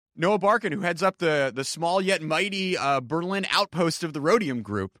Noah Barkin, who heads up the small yet mighty Berlin outpost of the Rhodium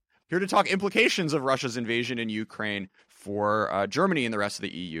Group, here to talk implications of Russia's invasion in Ukraine for Germany and the rest of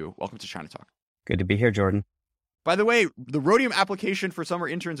the EU. Welcome to China Talk. Good to be here, Jordan. By the way, the Rhodium application for summer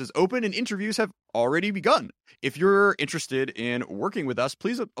interns is open and interviews have already begun. If you're interested in working with us,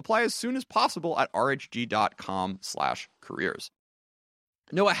 please apply as soon as possible at rhg.com/careers.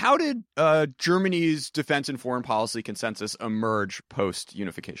 Noah, how did Germany's defense and foreign policy consensus emerge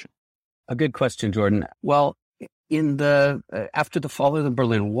post-unification? A good question, Jordan. Well, after the fall of the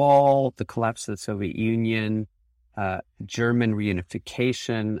Berlin Wall, the collapse of the Soviet Union, German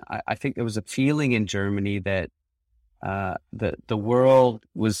reunification, I think there was a feeling in Germany that the world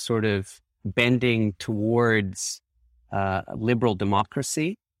was sort of bending towards liberal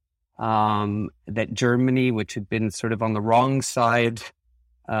democracy, that Germany, which had been sort of on the wrong side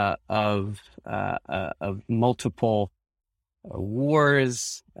of multiple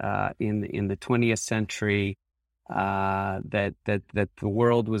wars in the 20th century, that the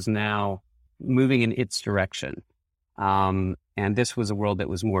world was now moving in its direction, and this was a world that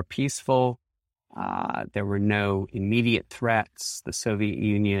was more peaceful. There were no immediate threats. The Soviet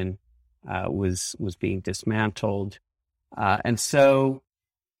Union was being dismantled, and so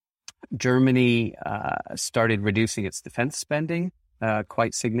Germany started reducing its defense spending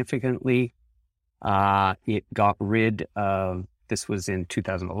quite significantly. It got rid of, this was in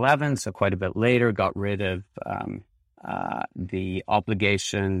 2011, so quite a bit later, got rid of the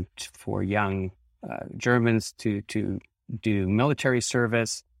obligation for young Germans to do military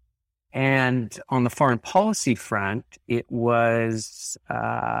service. And on the foreign policy front, it was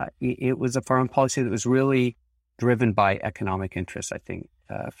a foreign policy that was really driven by economic interests, I think,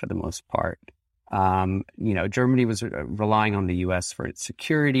 for the most part. Germany was relying on the U.S. for its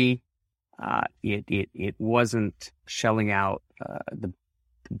security. It wasn't shelling out the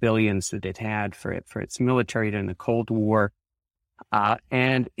billions that it had for its military during the Cold War.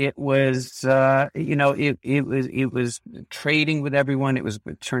 And it was, it was trading with everyone. It was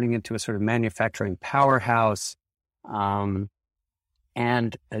turning into a sort of manufacturing powerhouse, and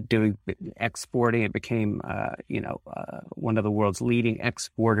doing exporting. It became, one of the world's leading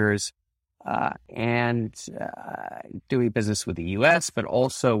exporters, and doing business with the U.S., but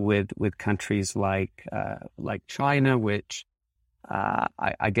also with countries like China, which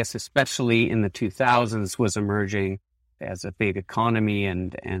I guess especially in the 2000s was emerging as a big economy,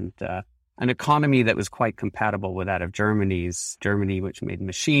 and an economy that was quite compatible with that of Germany's. Germany, which made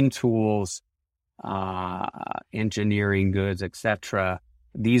machine tools, engineering goods, etc.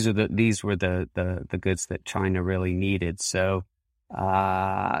 These were the goods that China really needed. So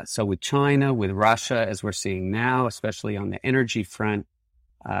with China, with Russia, as we're seeing now, especially on the energy front,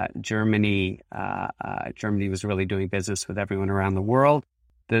 Germany was really doing business with everyone around the world.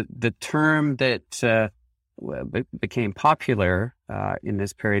 The term that became popular in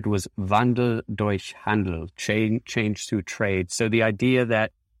this period was Wandel durch Handel, change through trade. So the idea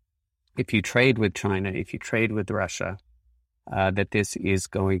that if you trade with China, if you trade with Russia, that this is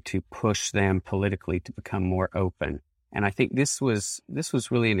going to push them politically to become more open. And I think this was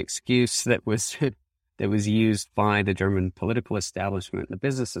really an excuse that was used by the German political establishment, the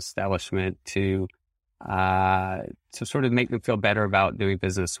business establishment, to sort of make them feel better about doing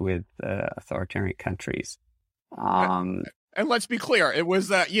business with authoritarian countries. And let's be clear, it was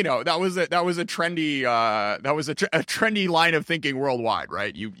that was a trendy a trendy line of thinking worldwide,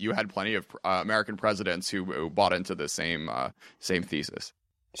 right? You had plenty of American presidents who bought into the same thesis.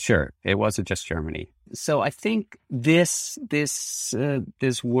 Sure, it wasn't just Germany. So I think this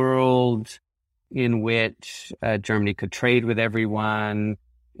world in which Germany could trade with everyone,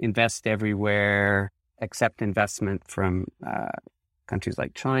 invest everywhere, accept investment from countries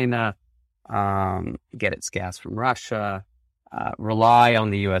like China, get its gas from Russia, rely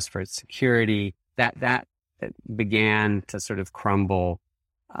on the U.S. for its security, that began to sort of crumble.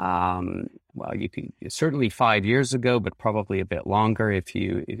 You can certainly 5 years ago, but probably a bit longer if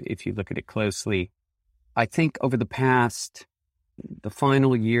you look at it closely. I think over the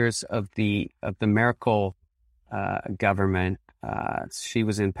final years of the Merkel government, she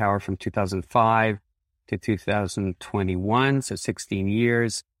was in power from 2005 to 2021, so 16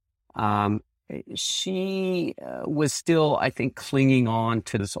 years. She was still, I think, clinging on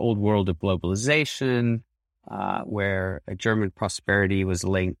to this old world of globalization, where German prosperity was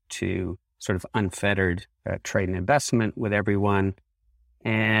linked to sort of unfettered trade and investment with everyone.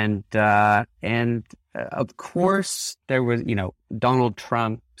 And of course, there was, Donald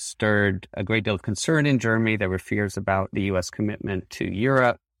Trump stirred a great deal of concern in Germany. There were fears about the U.S. commitment to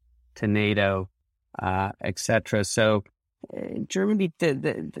Europe, to NATO, etc. So Germany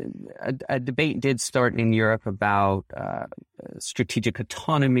a debate did start in Europe about strategic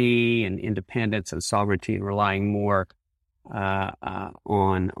autonomy and independence and sovereignty, and relying more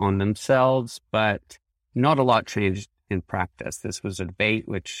on themselves, but not a lot changed in practice. This was a debate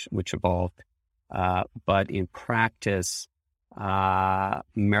which evolved, but in practice,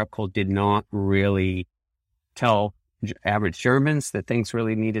 Merkel did not really tell average Germans that things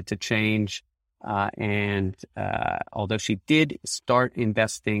really needed to change. And although she did start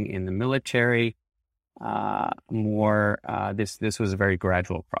investing in the military more, this was a very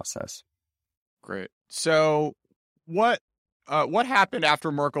gradual process. Great. So what happened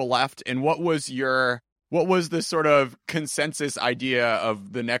after Merkel left, and what was the sort of consensus idea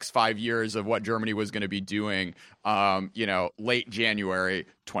of the next 5 years of what Germany was going to be doing, late January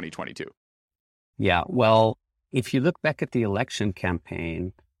 2022? Yeah, well, if you look back at the election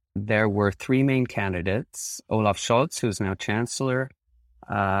campaign, there were three main candidates: Olaf Scholz, who's now chancellor,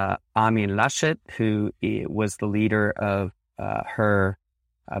 Armin Laschet, who was the leader of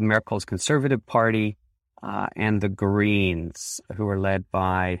Merkel's Conservative Party, and the Greens, who were led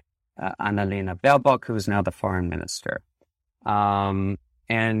by Annalena Baerbock, who is now the foreign minister.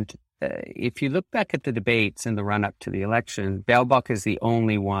 If you look back at the debates in the run-up to the election, Baerbock is the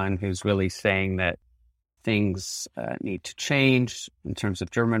only one who's really saying that things need to change in terms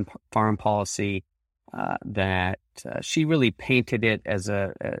of German foreign policy, that she really painted it as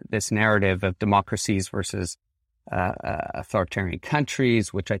this narrative of democracies versus authoritarian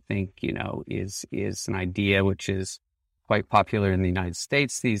countries, which I think, is an idea which is quite popular in the United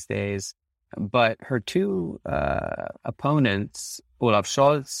States these days. But her two opponents, Olaf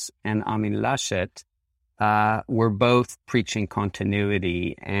Scholz and Armin Laschet, were both preaching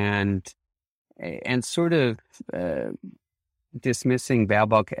continuity and sort of dismissing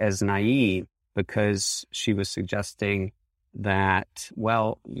Baerbock as naive, because she was suggesting that,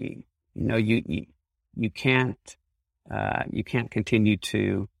 well, you can't continue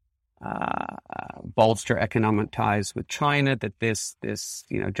to bolster economic ties with China, that this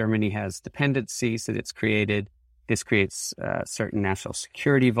Germany has dependencies that it's created. This creates certain national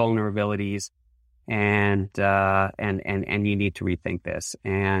security vulnerabilities, and you need to rethink this.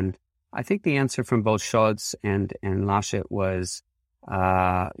 And I think the answer from both Scholz and Laschet was,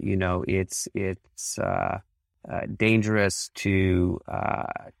 it's dangerous to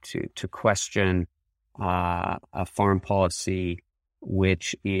question a foreign policy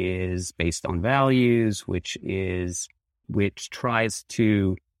which is based on values, which tries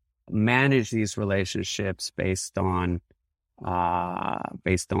to manage these relationships based on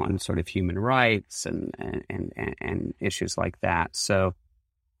sort of human rights and issues like that. So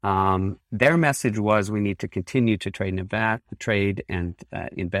their message was, we need to continue to trade and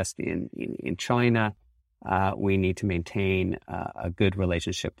invest in China. We need to maintain a good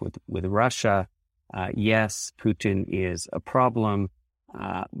relationship with Russia. Yes, Putin is a problem,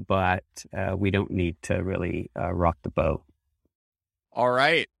 but we don't need to really rock the boat. All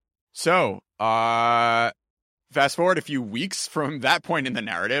right. So fast forward a few weeks from that point in the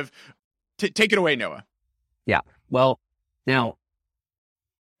narrative. Take it away, Noah. Yeah. Well, now,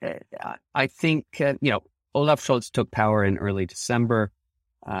 I think, Olaf Scholz took power in early December.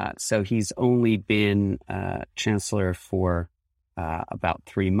 So he's only been chancellor for about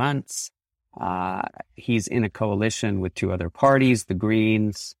 3 months. He's in a coalition with two other parties, the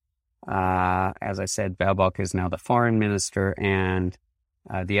Greens. As I said, Baerbock is now the foreign minister, and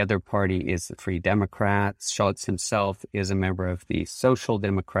the other party is the Free Democrats. Scholz himself is a member of the Social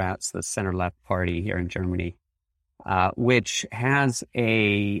Democrats, the center-left party here in Germany, which has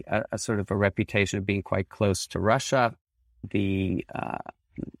a sort of a reputation of being quite close to Russia. The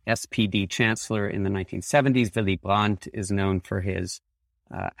SPD chancellor in the 1970s, Willy Brandt, is known for his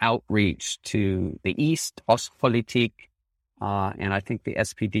outreach to the East, Ostpolitik, and I think the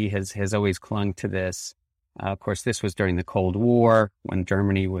SPD has always clung to this. Of course, this was during the Cold War, when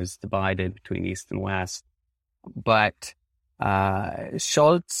Germany was divided between East and West. But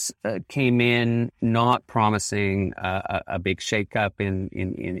Scholz came in not promising a big shakeup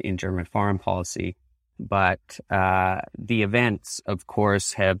in German foreign policy, but the events, of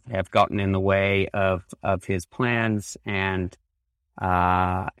course, have gotten in the way of his plans, and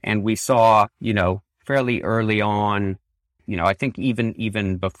we saw, fairly early on, I think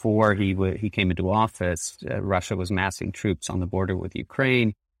even before he came into office, Russia was massing troops on the border with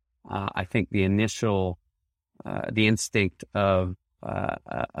Ukraine. I think the instinct of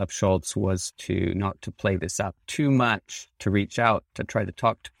Scholz was not to play this up too much, to reach out, to try to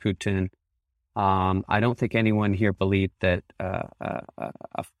talk to Putin. I don't think anyone here believed that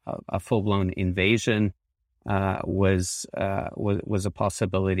a full-blown invasion was a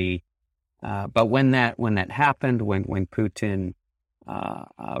possibility. But when that happened, when Putin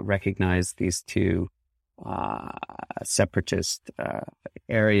recognized these two separatist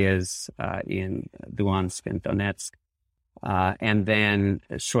areas in Luhansk and Donetsk, and then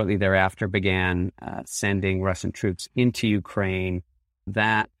shortly thereafter began sending Russian troops into Ukraine,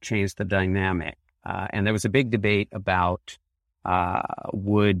 that changed the dynamic. And there was a big debate about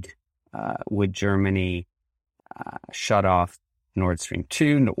would Germany shut off Nord Stream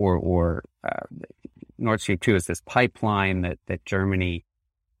 2 or Nord Stream 2 is this pipeline that Germany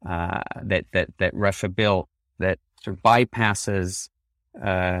that Russia built that sort of bypasses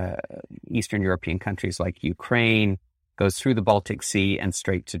Eastern European countries like Ukraine, goes through the Baltic Sea and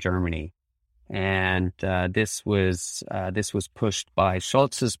straight to Germany. And this was pushed by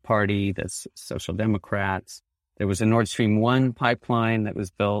Scholz's party, the Social Democrats. There was a Nord Stream 1 pipeline that was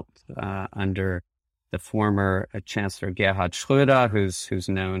built under the former Chancellor Gerhard Schröder, who's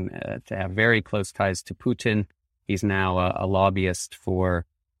known to have very close ties to Putin. He's now a lobbyist for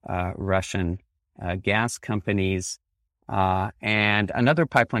Russian gas companies. And another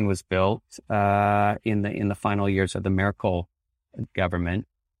pipeline was built in the final years of the Merkel government,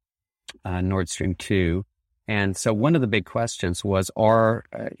 Nord Stream 2. And so one of the big questions was,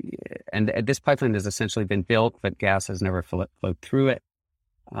 and this pipeline has essentially been built, but gas has never flowed through it.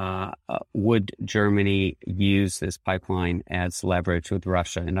 Would Germany use this pipeline as leverage with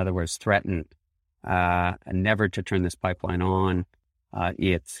Russia? In other words, threaten never to turn this pipeline on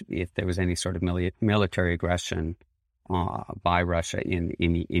if there was any sort of military aggression by Russia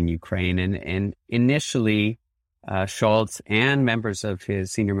in Ukraine. And initially, Scholz and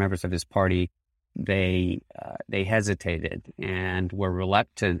senior members of his party, they hesitated and were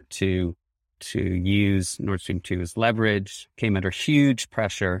reluctant to use Nord Stream 2 as leverage, came under huge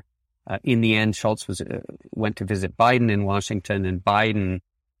pressure. In the end, Scholz went to visit Biden in Washington, and Biden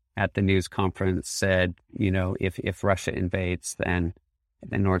at the news conference said, if Russia invades, then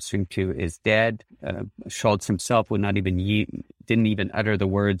Nord Stream 2 is dead. Scholz himself didn't even utter the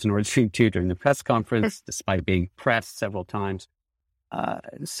words Nord Stream 2 during the press conference, despite being pressed several times.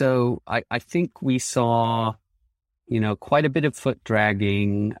 So I think we saw, quite a bit of foot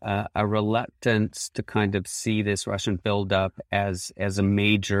dragging, a reluctance to kind of see this Russian buildup as a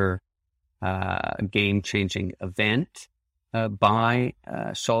major game-changing event by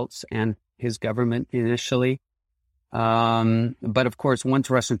Scholz and his government initially. But of course, once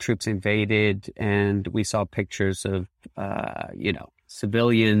Russian troops invaded, and we saw pictures of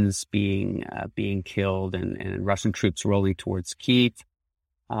civilians being killed and Russian troops rolling towards Kyiv,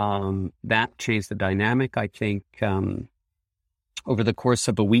 that changed the dynamic. I think over the course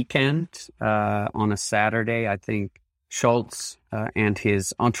of a weekend, on a Saturday, I think Scholz and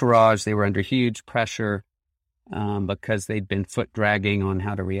his entourage, they were under huge pressure because they'd been foot dragging on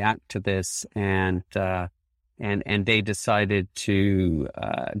how to react to this, and they decided to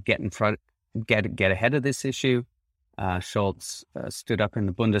get ahead of this issue. Scholz stood up in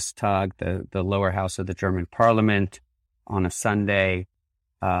the Bundestag, the lower house of the German parliament, on a Sunday,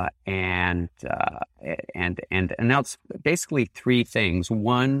 and announced basically three things.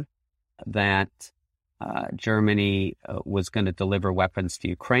 One, that Germany was going to deliver weapons to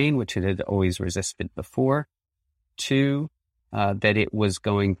Ukraine, which it had always resisted before. Two, that it was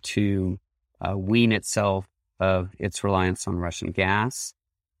going to wean itself of its reliance on Russian gas.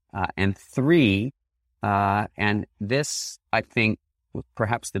 And three, and this, I think, was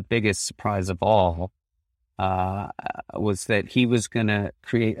perhaps the biggest surprise of all, was that he was going to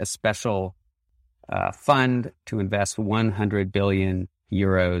create a special fund to invest 100 billion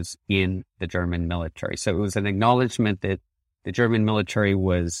euros in the German military. So it was an acknowledgement that the German military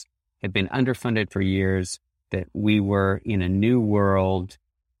had been underfunded for years, that we were in a new world.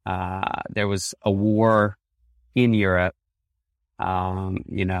 There was a war in Europe.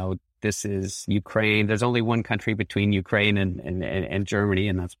 This is Ukraine. There's only one country between Ukraine and Germany,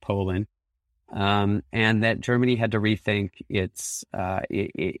 and that's Poland. And that Germany had to rethink its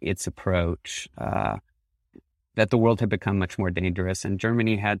approach. That the world had become much more dangerous, and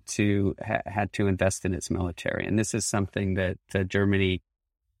Germany had to invest in its military. And this is something that Germany,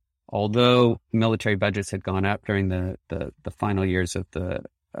 although military budgets had gone up during the final years of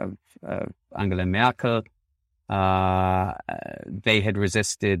Angela Merkel, they had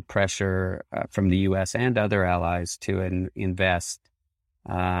resisted pressure from the U.S. and other allies to invest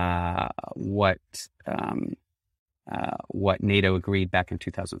what NATO agreed back in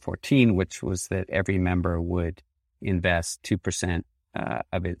 2014, which was that every member would invest 2%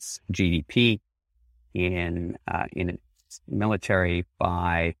 of its GDP in its military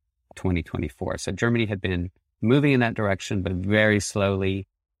by 2024. So Germany had been moving in that direction, but very slowly.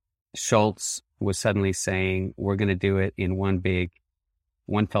 Scholz was suddenly saying, we're going to do it in one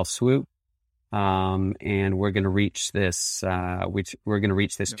fell swoop. And we're going to reach this,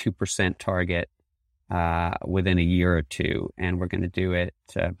 2% target, within a year or two. And we're going to do it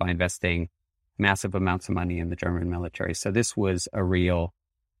by investing massive amounts of money in the German military. So this was a real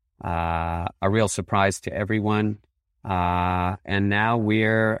surprise to everyone. And now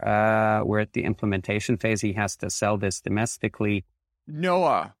we're at the implementation phase. He has to sell this domestically.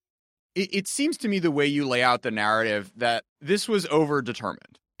 Noah, it seems to me the way you lay out the narrative that this was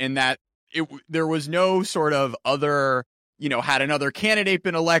overdetermined and that there was no sort of other, had another candidate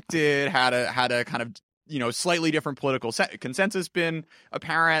been elected, had a kind of, slightly different political consensus been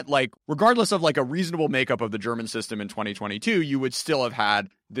apparent, like regardless of like a reasonable makeup of the German system in 2022, you would still have had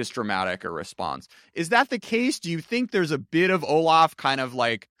this dramatic a response. Is that the case? Do you think there's a bit of Olaf kind of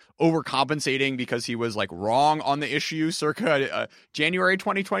like overcompensating because he was like wrong on the issue circa January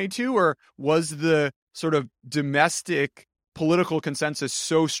 2022, or was the sort of domestic political consensus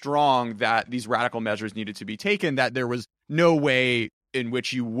so strong that these radical measures needed to be taken that there was no way in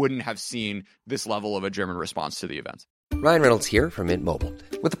which you wouldn't have seen this level of a German response to the events? Ryan Reynolds here from Mint Mobile.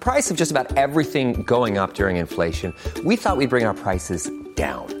 With the price of just about everything going up during inflation, we thought we'd bring our prices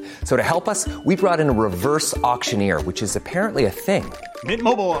down. So to help us, we brought in a reverse auctioneer, which is apparently a thing. Mint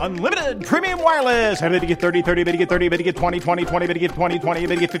Mobile Unlimited Premium Wireless. How to get 30, 30, bit to get 30, bit to get 20, 20, 20, bit to get 20, 20,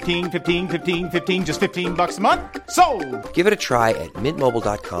 bit to get 15, 15, 15, 15, just $15 a month? Sold! Give it a try at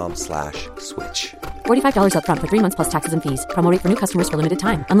mintmobile.com/switch. $45 up front for 3 months plus taxes and fees. Promo rate for new customers for limited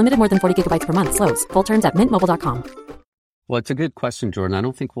time. Unlimited more than 40 gigabytes per month. Slows full terms at mintmobile.com. Well, it's a good question, Jordan. I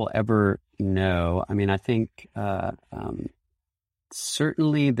don't think we'll ever know. I mean, I think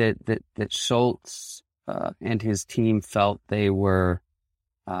certainly that Scholz and his team felt they were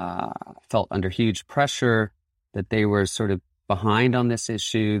felt under huge pressure, that they were sort of behind on this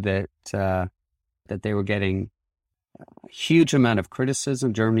issue, that they were getting a huge amount of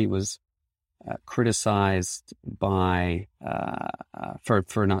criticism. Germany was criticized by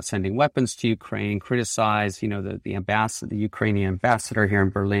for not sending weapons to Ukraine. Criticized, the ambassador, the Ukrainian ambassador here in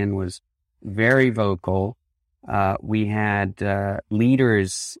Berlin was very vocal. We had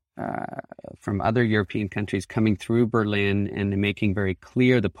leaders from other European countries coming through Berlin and making very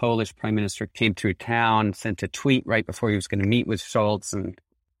clear. The Polish prime minister came through town, sent a tweet right before he was going to meet with Scholz, and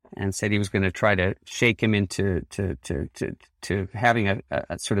said he was going to try to shake him into to having a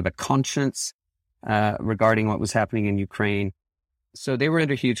sort of a conscience regarding what was happening in Ukraine. So they were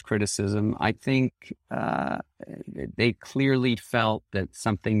under huge criticism. I think they clearly felt that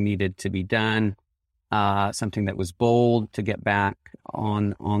something needed to be done, something that was bold to get back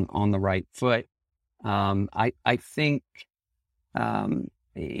on the right foot. I think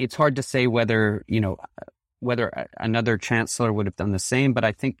it's hard to say whether another chancellor would have done the same, but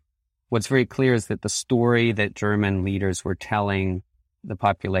I think what's very clear is that the story that German leaders were telling the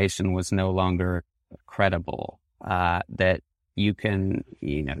population was no longer credible, that you can,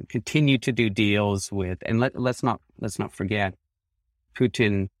 continue to do deals with, and let's not forget,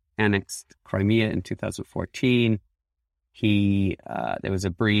 Putin annexed Crimea in 2014. There was a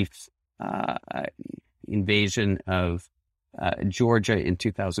brief invasion of Georgia in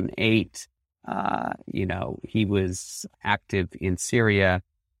 2008. He was active in Syria,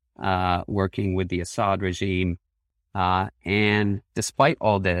 working with the Assad regime. And despite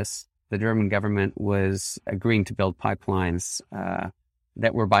all this, the German government was agreeing to build pipelines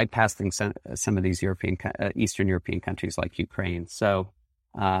that were bypassing some of these Eastern European countries like Ukraine. So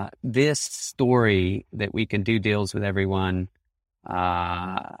this story that we can do deals with everyone,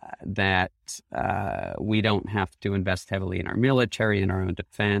 that we don't have to invest heavily in our military and our own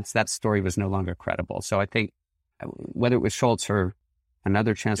defense, that story was no longer credible. So I think whether it was Scholz or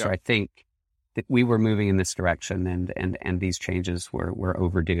another chancellor, I think that we were moving in this direction, and these changes were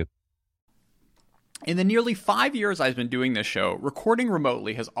overdue. In the nearly 5 years I've been doing this show, recording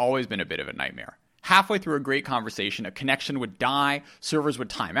remotely has always been a bit of a nightmare. Halfway through a great conversation, a connection would die, servers would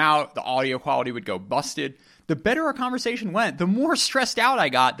time out, the audio quality would go busted. The better our conversation went, the more stressed out I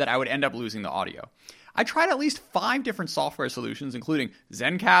got that I would end up losing the audio. I tried at least 5 different software solutions, including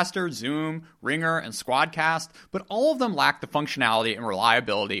Zencastr, Zoom, Ringer, and Squadcast, but all of them lacked the functionality and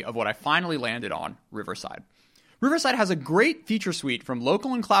reliability of what I finally landed on, Riverside. Riverside has a great feature suite from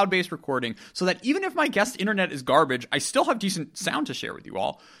local and cloud-based recording so that even if my guest internet is garbage, I still have decent sound to share with you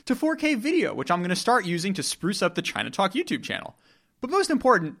all, to 4K video, which I'm going to start using to spruce up the China Talk YouTube channel. But most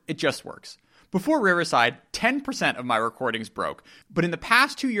important, it just works. Before Riverside, 10% of my recordings broke, but in the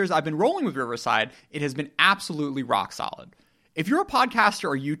past 2 years I've been rolling with Riverside, it has been absolutely rock solid. If you're a podcaster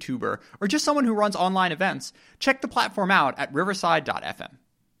or YouTuber or just someone who runs online events, check the platform out at riverside.fm.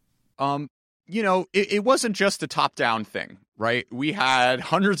 It wasn't just a top-down thing, right? We had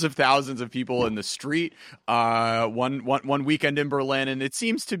hundreds of thousands of people in the street one weekend in Berlin, and it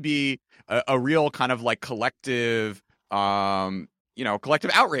seems to be a real kind of like collective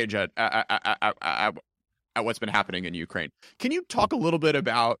outrage at what's been happening in Ukraine. Can you talk a little bit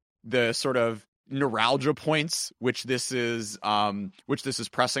about the sort of neuralgia points which this is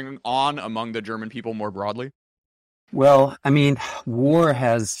pressing on among the German people more broadly? Well, I mean, war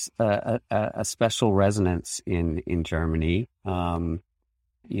has a special resonance in Germany.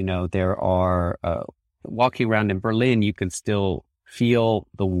 There are walking around in Berlin, you can still feel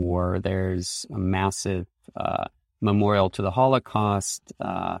the war. There's a massive memorial to the Holocaust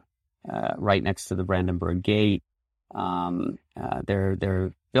right next to the Brandenburg Gate. There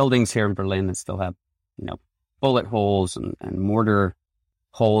are buildings here in Berlin that still have, bullet holes and mortar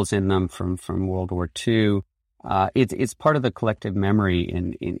holes in them from World War II. It's part of the collective memory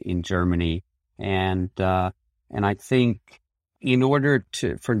in Germany, and I think in order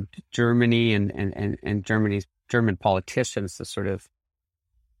for Germany and German politicians to sort of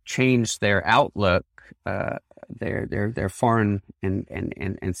change their outlook, their foreign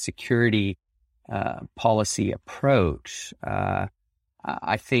and security policy approach,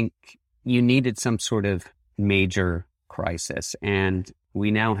 I think you needed some sort of major crisis, and we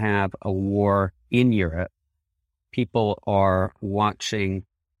now have a war in Europe. People are watching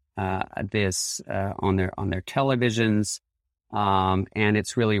this on their televisions, and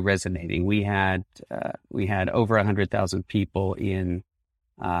it's really resonating. We had over 100,000 people in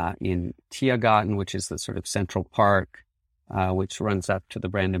Tiergarten, which is the sort of central park, which runs up to the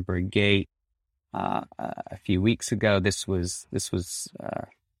Brandenburg Gate. A few weeks ago, this was I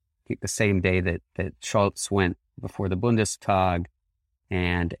think the same day that Scholz went before the Bundestag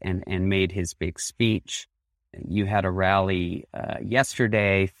and made his big speech. You had a rally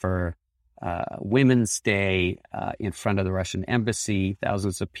yesterday for Women's Day in front of the Russian embassy,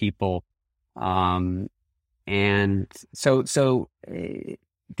 thousands of people, and so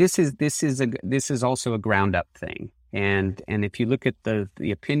this is also a ground up thing. And if you look at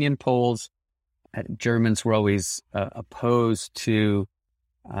the opinion polls, Germans were always opposed to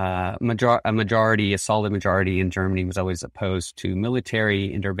a solid majority in Germany was always opposed to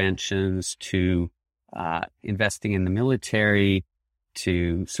military interventions, to investing in the military,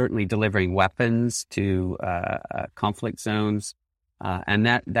 to certainly delivering weapons to conflict zones, and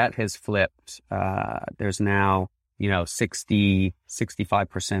that has flipped. There's now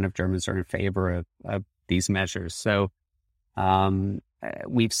 65% of Germans are in favor of these measures. So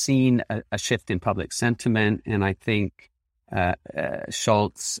we've seen a shift in public sentiment, and I think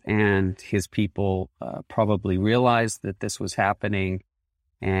Scholz and his people probably realized that this was happening,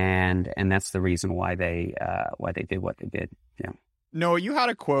 and that's the reason why they did what they did. Yeah. No, you had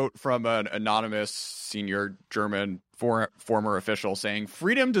a quote from an anonymous senior German former official saying,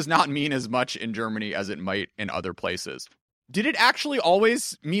 "Freedom does not mean as much in Germany as it might in other places." Did it actually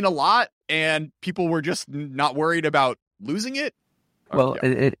always mean a lot, and people were just not worried about losing it? Well,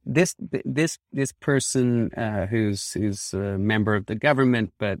 this person who's a member of the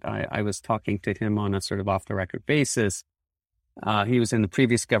government, but I was talking to him on a sort of off the record basis. He was in the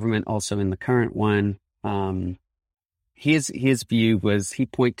previous government, also in the current one. His view was, he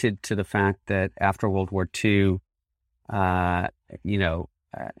pointed to the fact that after World War II,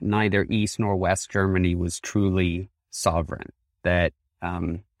 neither East nor West Germany was truly sovereign. That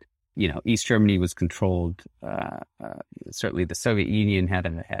East Germany was controlled. Certainly, the Soviet Union had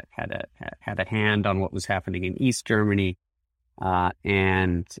a hand on what was happening in East Germany,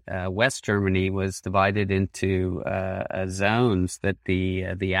 and West Germany was divided into zones that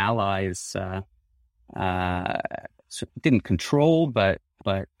the Allies didn't control, but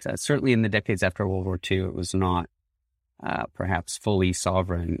certainly in the decades after World War II, it was not perhaps fully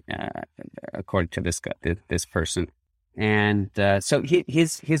sovereign, according to this person. And so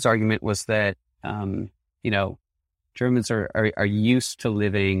his argument was that Germans are used to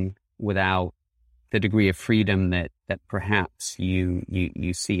living without the degree of freedom that perhaps you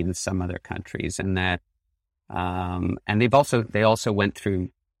see in some other countries, and that and they also went through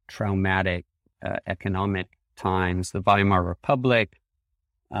traumatic economic times, the Weimar Republic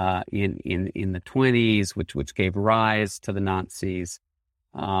in the 1920s, which gave rise to the Nazis.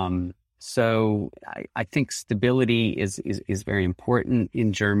 So I think stability is very important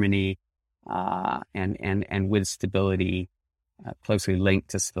in Germany, and with stability, closely linked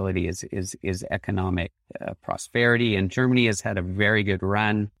to stability is economic prosperity. And Germany has had a very good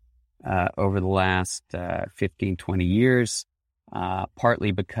run over the last 15, 20 years.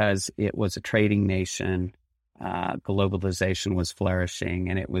 partly because it was a trading nation. Globalization was flourishing,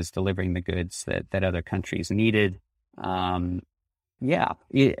 and it was delivering the goods that other countries needed. It's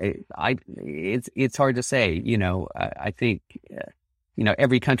hard to say. I think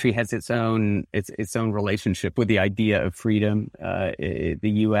every country has its own relationship with the idea of freedom. The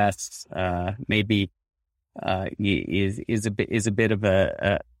U.S. maybe is a bit of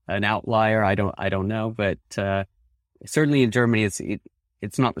an outlier. I don't know, but certainly in Germany,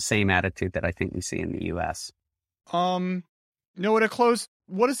 it's not the same attitude that I think we see in the U.S. Noah, to close,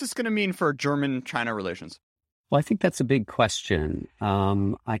 what is this going to mean for German-China relations? Well, I think that's a big question.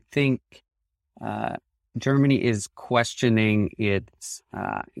 I think Germany is questioning its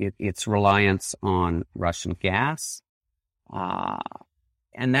reliance on Russian gas,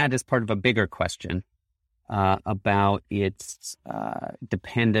 and that is part of a bigger question about its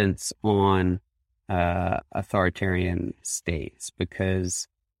dependence on authoritarian states, because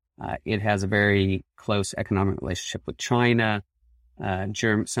it has a very close economic relationship with China.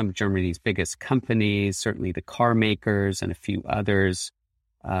 Some of Germany's biggest companies, certainly the car makers and a few others,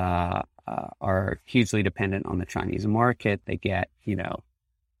 are hugely dependent on the Chinese market. They get,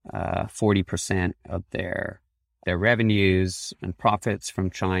 40% of their revenues and profits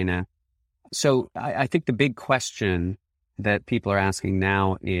from China. So I think the big question that people are asking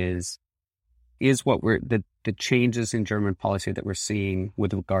now is what the changes in German policy that we're seeing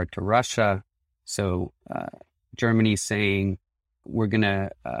with regard to Russia. So Germany saying we're going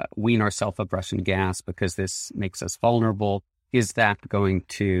to wean ourselves of Russian gas because this makes us vulnerable. Is that going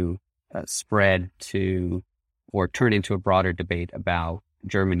to spread to or turn into a broader debate about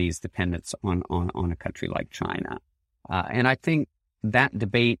Germany's dependence on a country like China? And I think that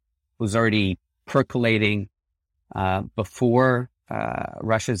debate was already percolating before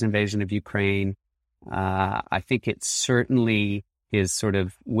Russia's invasion of Ukraine. I think it certainly is sort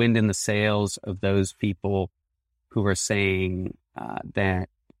of wind in the sails of those people who are saying that,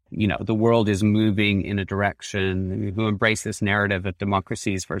 the world is moving in a direction, who embrace this narrative of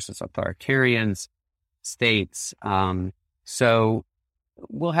democracies versus authoritarians, states. So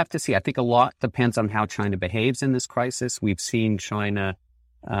we'll have to see. I think a lot depends on how China behaves in this crisis. We've seen China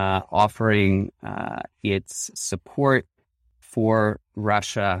offering its support for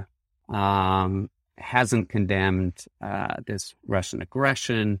Russia, hasn't condemned this Russian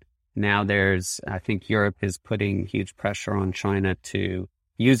aggression. Now I think Europe is putting huge pressure on China to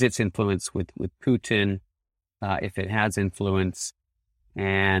use its influence with Putin, if it has influence,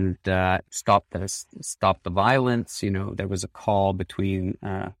 and stop the violence. There was a call between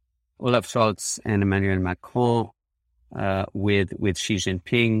Olaf Scholz and Emmanuel Macron with Xi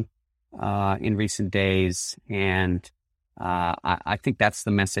Jinping in recent days, and I think that's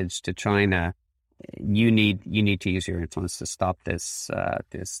the message to China. You need to use your influence to stop this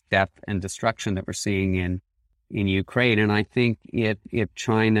death and destruction that we're seeing in Ukraine. And I think if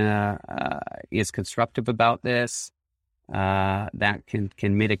China is constructive about this, that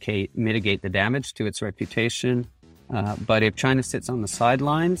can mitigate the damage to its reputation. But if China sits on the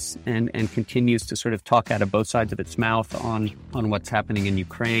sidelines and continues to sort of talk out of both sides of its mouth on what's happening in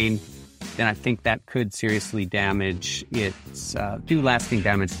Ukraine, then I think that could seriously damage do lasting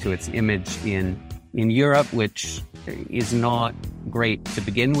damage to its image in Europe, which is not great to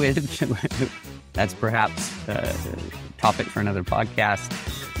begin with. That's perhaps a topic for another podcast.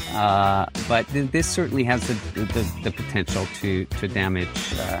 But this certainly has the potential to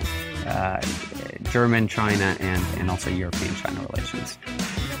damage German China and also European China relations.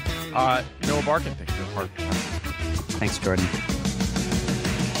 Noah Barkin, thank you for part of the time. Thanks, Jordan.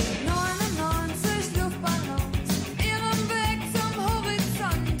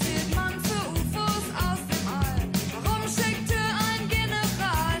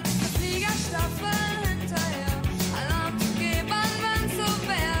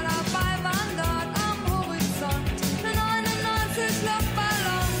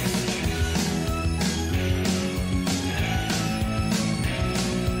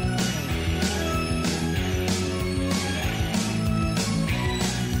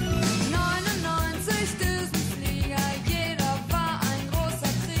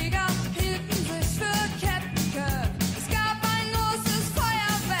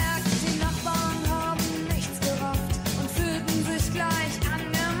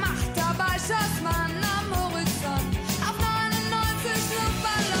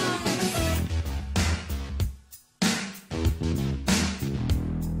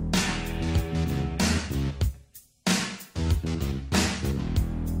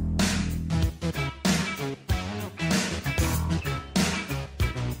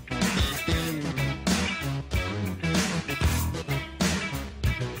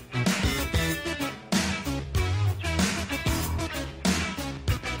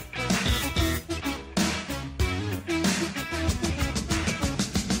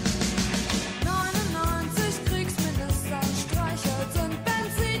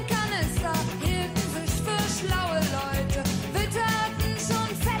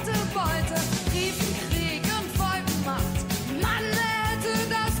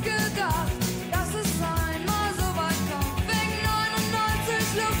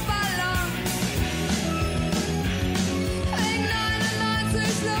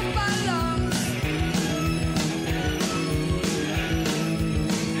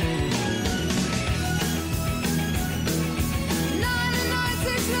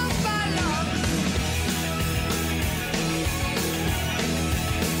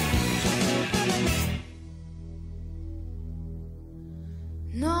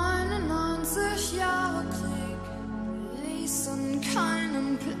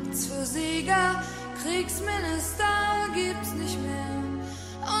 Tanz für Sieger, Kriegsminister gibt's nicht mehr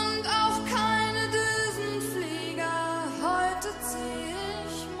und auch keine Düsenflieger. Heute zieh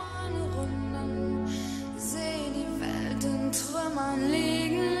ich meine Runden, seh die Welt in Trümmern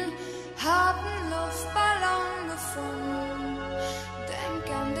liegen, hab 'n Luftballon gefunden, denk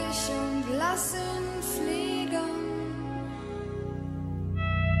an dich und lass ihn fliegen.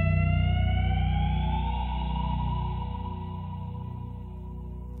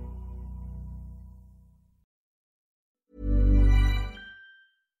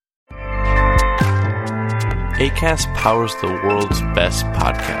 Acast powers the world's best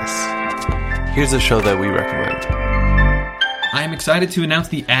podcasts. Here's a show that we recommend. I am excited to announce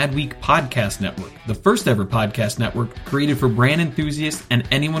the Adweek Podcast Network, the first ever podcast network created for brand enthusiasts and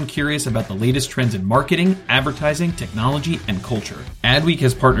anyone curious about the latest trends in marketing, advertising, technology, and culture. Adweek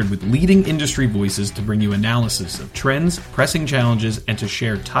has partnered with leading industry voices to bring you analysis of trends, pressing challenges, and to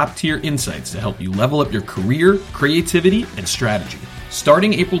share top-tier insights to help you level up your career, creativity, and strategy.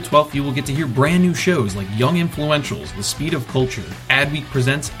 Starting April 12th, you will get to hear brand new shows like Young Influentials, The Speed of Culture, Adweek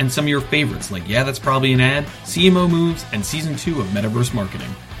Presents, and some of your favorites like Yeah, That's Probably an Ad, CMO Moves, and Season 2 of Metaverse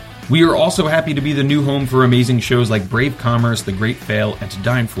Marketing. We are also happy to be the new home for amazing shows like Brave Commerce, The Great Fail, and To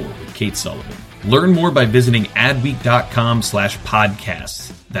Dine For with Kate Sullivan. Learn more by visiting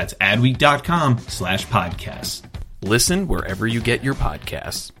adweek.com/podcasts. That's adweek.com/podcasts. Listen wherever you get your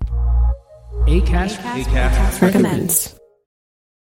podcasts. Acast recommends.